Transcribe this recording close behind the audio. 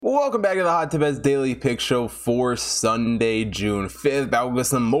Welcome back to the Hot Tip Bets Daily Pick Show for Sunday, June 5th. Back with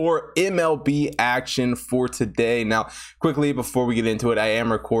some more MLB action for today. Now, quickly before we get into it, I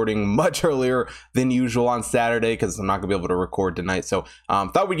am recording much earlier than usual on Saturday because I'm not going to be able to record tonight. So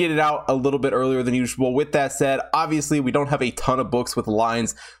thought we'd get it out a little bit earlier than usual. With that said, obviously we don't have a ton of books with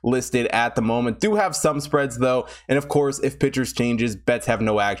lines listed at the moment. Do have some spreads though. And of course, if pitchers changes, bets have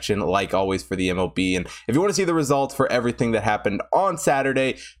no action like always for the MLB. And if you want to see the results for everything that happened on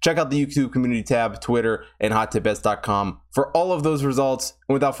Saturday, check out the YouTube community tab, Twitter, and hottipbets.com for all of those results.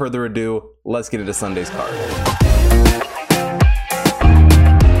 And without further ado, let's get into Sunday's card.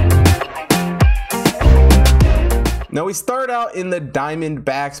 Now we start out in the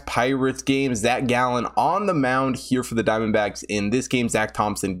Diamondbacks Pirates game. Zach Gallen on the mound here for the Diamondbacks. In this game, Zach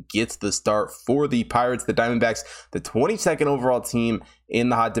Thompson gets the start for the Pirates. The Diamondbacks, the 22nd overall team in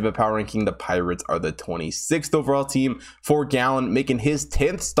the Hot Tip Power Ranking. The Pirates are the 26th overall team. For Gallen, making his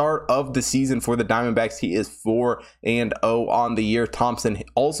 10th start of the season for the Diamondbacks. He is 4-0 on the year. Thompson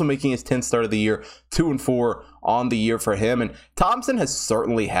also making his 10th start of the year, 2-4 on the year for him. And Thompson has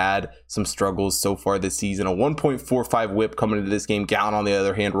certainly had some struggles so far this season. A 1.45 whip coming into this game. Gallen, on the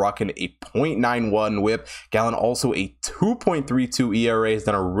other hand, rocking a 0.91 whip. Gallen also a 2.32 ERA. Has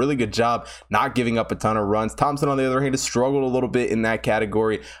done a really good job not giving up a ton of runs. Thompson, on the other hand, has struggled a little bit in that category.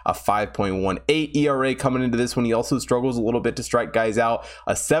 A 5.18 ERA coming into this one. He also struggles a little bit to strike guys out.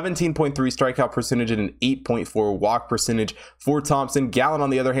 A 17.3 strikeout percentage and an 8.4 walk percentage for Thompson. Gallen, on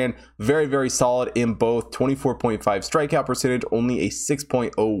the other hand, very, very solid in both. 24.5 strikeout percentage, only a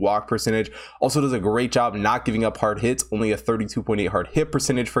 6.0 walk percentage. Also does a great job not giving up hard hits, only a 32.8 hard hit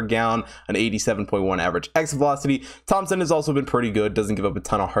percentage for Gallen, an 87.1 average exit velocity. Thompson has also been pretty good, doesn't give up a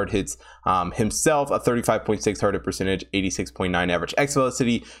ton of hard hits himself, a 35.6 hard hit percentage, 86.9 average exit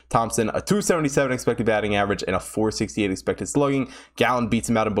velocity. Thompson, a 277 expected batting average and a 468 expected slugging. Gallen beats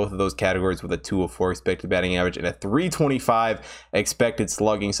him out in both of those categories with a 204 expected batting average and a 325 expected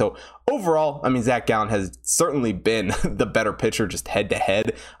slugging. So overall, I mean, Zach Gallen has certainly been the better pitcher just head to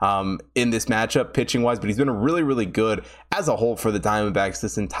head in this matchup pitching wise, but he's been really, really good as a whole for the Diamondbacks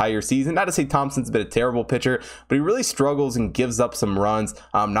this entire season. Not to say Thompson's been a terrible pitcher, but he really struggles and gives up some runs.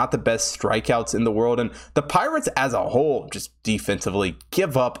 Not the best strikeouts in the world. And the Pirates as a whole, just defensively,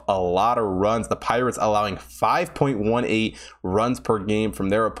 give up a lot of runs. The Pirates allowing 5.18 runs per game from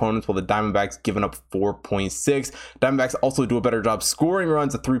their opponents, while the Diamondbacks giving up 4.6. Diamondbacks also do a better job scoring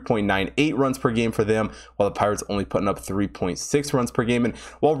runs, at 3.98 runs per game for them, while the Pirates only putting up 3.6 runs per game. And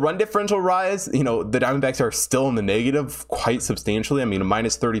while run differential rise, the Diamondbacks are still in the negative quite substantially. I mean, a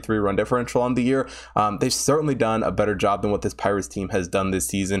minus 33 run differential on the year. They've certainly done a better job than what this Pirates team has done this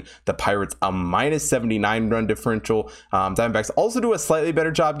season. The Pirates, a minus 79 run differential. Diamondbacks also do a slightly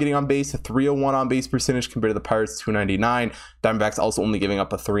better job getting on base, a 301 on base percentage compared to the Pirates 299. Diamondbacks also only giving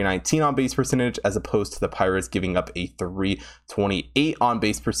up a 319 on base percentage, as opposed to the Pirates giving up a 328 on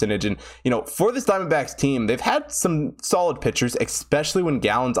base percentage. And for this Diamondbacks team, they've had some solid pitchers, especially when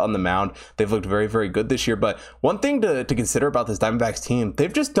Gallen's on the mound. They've looked very, very good this year. But one thing to consider about this Diamondbacks team,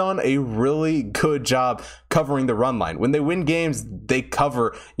 they've just done a really good job covering the run line. When they win games, they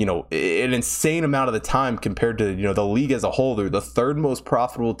cover an insane amount of the time compared to the league as a whole. They're the third most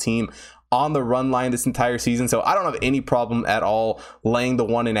profitable team on the run line this entire season. So I don't have any problem at all laying the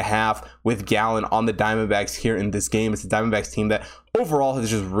 1.5 with Gallen on the Diamondbacks here in this game. It's a Diamondbacks team that overall has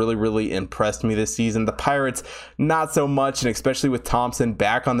just really, really impressed me this season. The Pirates, not so much, and especially with Thompson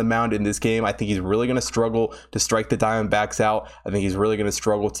back on the mound in this game, I think he's really going to struggle to strike the Diamondbacks out. I think he's really going to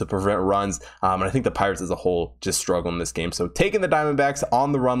struggle to prevent runs, and I think the Pirates as a whole just struggle in this game. So taking the Diamondbacks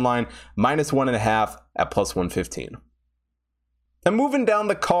on the run line, minus 1.5 at plus 115. And moving down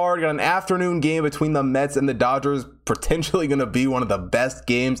the card, got an afternoon game between the Mets and the Dodgers. Potentially going to be one of the best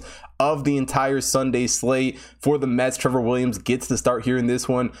games of the entire Sunday slate for the Mets. Trevor Williams gets the start here in this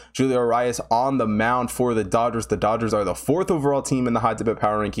one. Julio Urias on the mound for the Dodgers. The Dodgers are the 4th overall team in the Hot Tip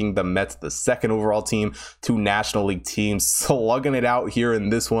Power Ranking. The Mets, the 2nd overall team. 2 National League teams slugging it out here in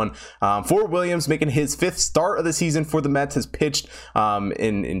this one. For Williams, making his 5th start of the season for the Mets, has pitched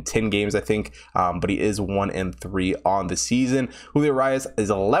in 10 games, I think, but he is 1-3 on the season. Julio Urias is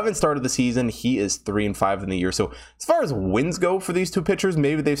 11th start of the season. He is 3-5 in the year. So as far as wins go for these two pitchers,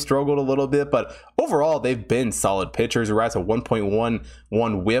 maybe they've struggled a little bit, but overall they've been solid pitchers. Urias a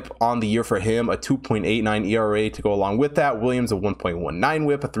 1.11 whip on the year for him, a 2.89 ERA to go along with that. Williams a 1.19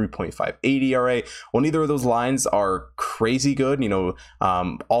 whip, a 3.58 ERA. Well, neither of those lines are crazy good.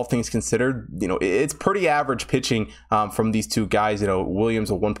 All things considered, it's pretty average pitching from these two guys.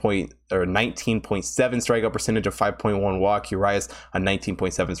 Williams a 1.0 or 19.7 strikeout percentage, a 5.1 walk. Urias a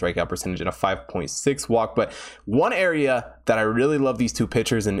 19.7 strikeout percentage and a 5.6 walk. But one area that I really love these two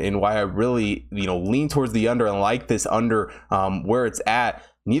pitchers and why I really, lean towards the under and like this under where it's at.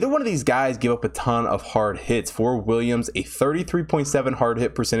 Neither one of these guys give up a ton of hard hits. For Williams, a 33.7 hard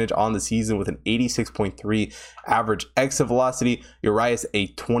hit percentage on the season with an 86.3 average exit velocity. Urias,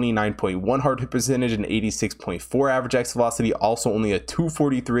 a 29.1 hard hit percentage and 86.4 average exit velocity. Also only a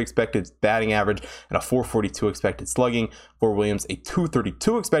 243 expected batting average and a 442 expected slugging. For Williams, a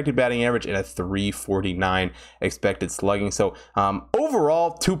 232 expected batting average and a 349 expected slugging. So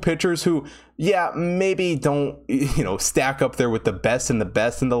overall, two pitchers who, maybe don't, stack up there with the best in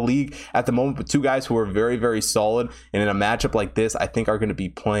the league at the moment, but two guys who are very, very solid. And in a matchup like this, I think are going to be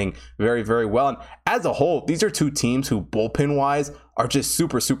playing very, very well. And as a whole, these are two teams who bullpen wise are just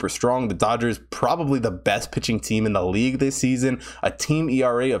super, super strong. The Dodgers, probably the best pitching team in the league this season, a team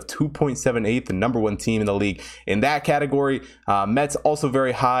ERA of 2.78, the number one team in the league in that category. Mets also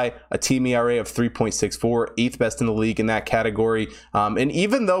very high, a team ERA of 3.64, eighth best in the league in that category. And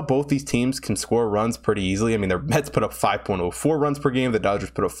even though both these teams can score runs pretty easily, the Mets put up 5.04 runs per game, the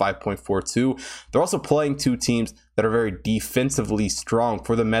Dodgers put up 5.42. They're also playing two teams that are very defensively strong.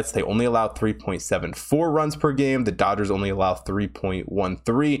 For the Mets, they only allow 3.74 runs per game. The Dodgers only allow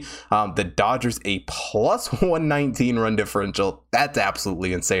 3.13. The Dodgers a plus 119 run differential. That's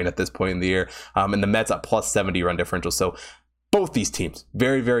absolutely insane at this point in the year. And the Mets a plus 70 run differential. So both these teams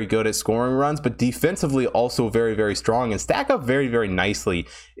very, very good at scoring runs, but defensively also very, very strong and stack up very, very nicely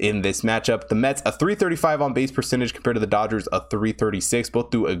in this matchup. The Mets a 335 on base percentage compared to the Dodgers a 336.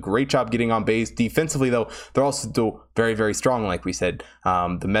 Both do a great job getting on base. Defensively, though, they're also still very, very strong. Like we said,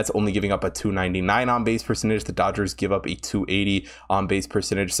 the Mets only giving up a 299 on base percentage. The Dodgers give up a 280 on base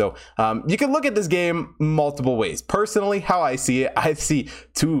percentage. So you can look at this game multiple ways. Personally, how I see it, I see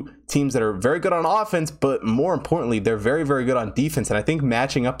two teams that are very good on offense, but more importantly, they're very, very good on defense. And I think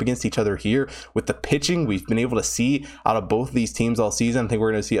matching up against each other here with the pitching we've been able to see out of both of these teams all season, I think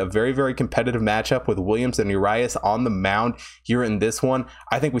we're going to see a very, very competitive matchup with Williams and Urias on the mound here in this one.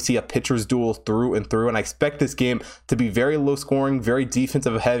 I think we see a pitcher's duel through and through, and I expect this game to be very low scoring, very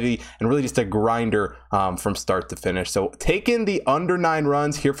defensive heavy, and really just a grinder from start to finish. So taking the under 9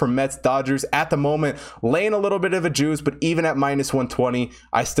 runs here from Mets Dodgers at the moment, laying a little bit of a juice, but even at minus 120,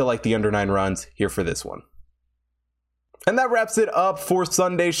 I still like the under 9 runs here for this one. And that wraps it up for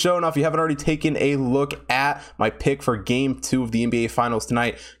Sunday's show. Now, if you haven't already taken a look at my pick for Game 2 of the NBA Finals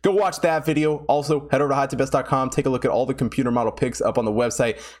tonight, go watch that video. Also, head over to hottipbets.com. Take a look at all the computer model picks up on the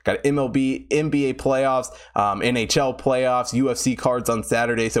website. Got MLB, NBA playoffs, NHL playoffs, UFC cards on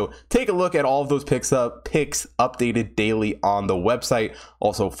Saturday. So take a look at all of those picks updated daily on the website.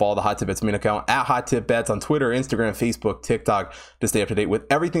 Also, follow the Hot Tip Bets main account at Hot Tip Bets on Twitter, Instagram, Facebook, TikTok to stay up to date with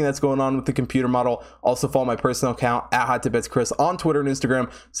everything that's going on with the computer model. Also, follow my personal account at Hot Tip Bets Chris on Twitter and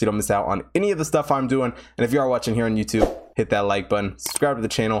Instagram so you don't miss out on any of the stuff I'm doing. And if you are watching here on YouTube, hit that like button, subscribe to the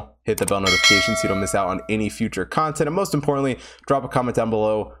channel, hit the bell notification so you don't miss out on any future content. And most importantly, drop a comment down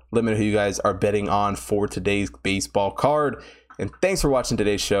below. Let me know who you guys are betting on for today's baseball card. And thanks for watching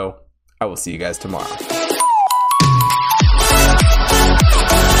today's show. I will see you guys tomorrow.